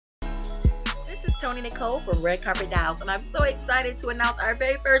Tony Nicole from Red Carpet Dolls, and I'm so excited to announce our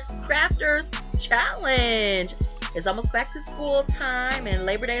very first Crafters Challenge. It's almost back to school time and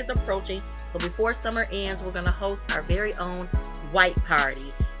Labor Day is approaching, so before summer ends, we're going to host our very own white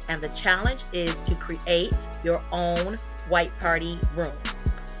party. And the challenge is to create your own white party room.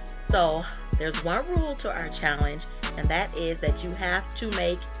 So there's one rule to our challenge, and that is that you have to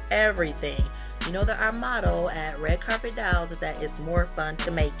make everything. You know that our motto at Red Carpet Dolls is that it's more fun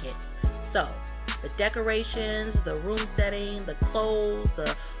to make it. So the decorations, the room setting, the clothes,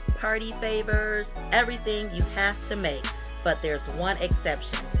 the party favors, everything you have to make. But there's one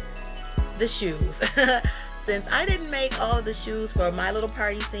exception: the shoes. Since I didn't make all of the shoes for my little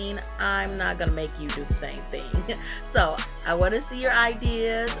party scene, I'm not going to make you do the same thing. So I want to see your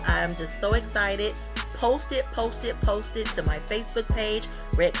ideas. I'm just so excited. Post it to my Facebook page,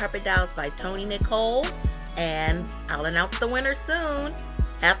 Red Carpet Dolls by Tony Nicole, and I'll announce the winner soon.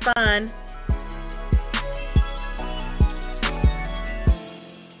 Have fun.